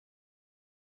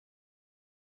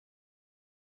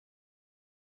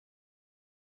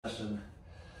session.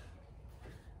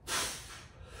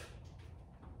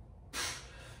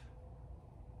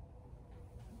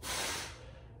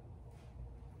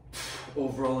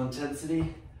 Overall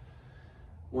intensity,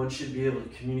 one should be able to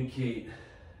communicate,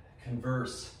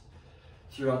 converse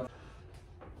throughout.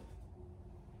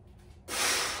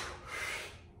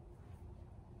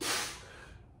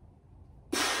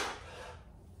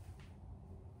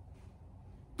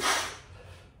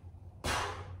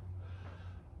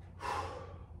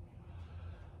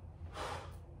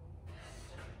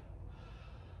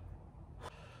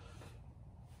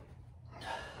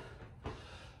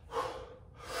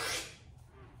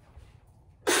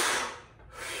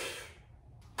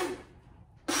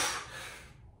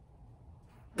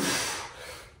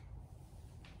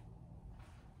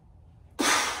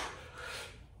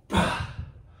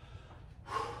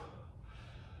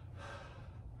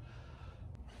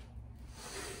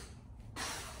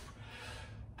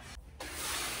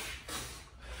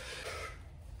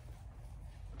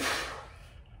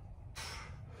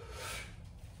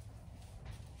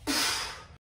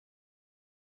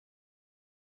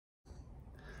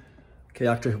 Okay,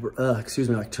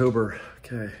 October.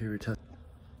 Okay, here we test.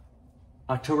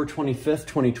 October 25th,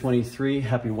 2023.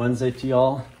 Happy Wednesday to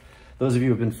y'all. Those of you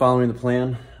who have been following the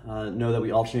plan know that we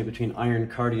alternate between iron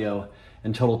cardio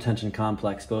and total tension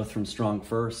complex, both from Strong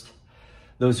First.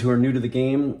 Those who are new to the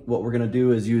game, what we're gonna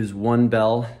do is use one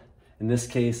bell. In this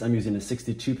case, I'm using a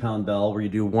 62-pound bell where you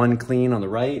do one clean on the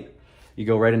right, you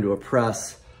go right into a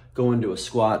press, go into a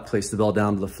squat, place the bell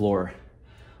down to the floor.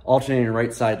 Alternating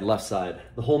right side, left side.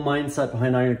 The whole mindset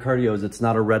behind iron cardio is it's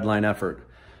not a red line effort.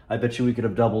 I bet you we could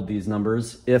have doubled these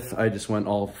numbers if I just went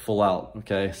all full out,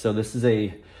 okay? So this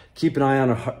is keep an eye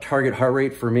on a target heart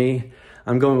rate for me.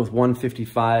 I'm going with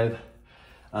 155,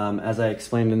 as I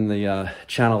explained in the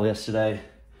channel yesterday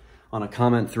on a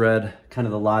comment thread, kind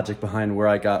of the logic behind where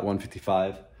I got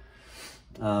 155.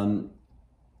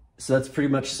 So that's pretty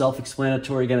much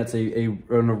self-explanatory. Again, it's an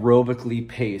aerobically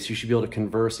pace. You should be able to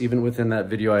converse. Even within that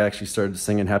video, I actually started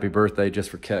singing happy birthday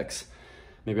just for kicks.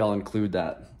 Maybe I'll include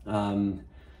that.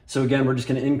 So again, we're just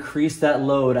gonna increase that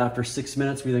load after 6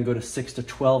 minutes. We then go to 6 to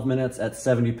 12 minutes at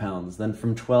 70 pounds. Then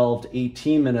from 12 to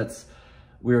 18 minutes,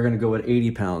 we're gonna go at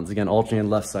 80 pounds. Again, alternating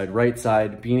left side, right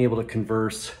side, being able to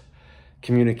converse,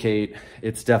 communicate.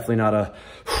 It's definitely not a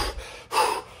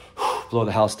blow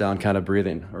the house down kind of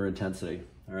breathing or intensity.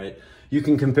 All right, you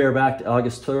can compare back to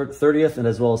August 30th and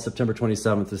as well as September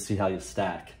 27th to see how you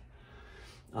stack.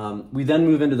 We then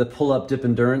move into the pull-up dip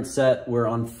endurance set where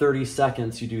on 30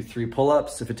 seconds you do 3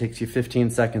 pull-ups. If it takes you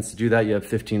 15 seconds to do that, you have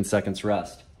 15 seconds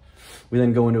rest. We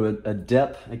then go into a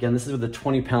dip. Again, this is with a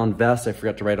 20-pound vest. I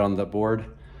forgot to write on the board.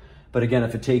 But again,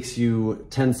 if it takes you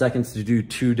 10 seconds to do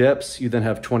 2 dips, you then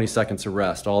have 20 seconds of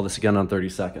rest. All this again on 30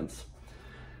 seconds.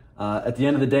 At the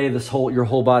end of the day, your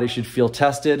whole body should feel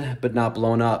tested, but not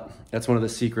blown up. That's one of the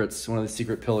secrets, one of the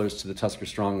secret pillars to the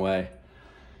TuskerStrong way.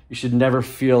 You should never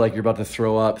feel like you're about to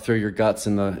throw your guts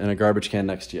in a garbage can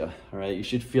next to you, all right? You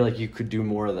should feel like you could do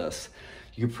more of this.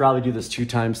 You could probably do this 2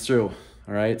 times through,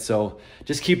 all right? So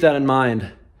just keep that in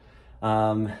mind.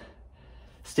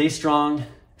 Stay strong,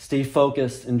 stay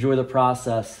focused, enjoy the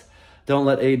process. Don't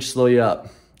let age slow you up.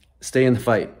 Stay in the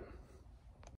fight.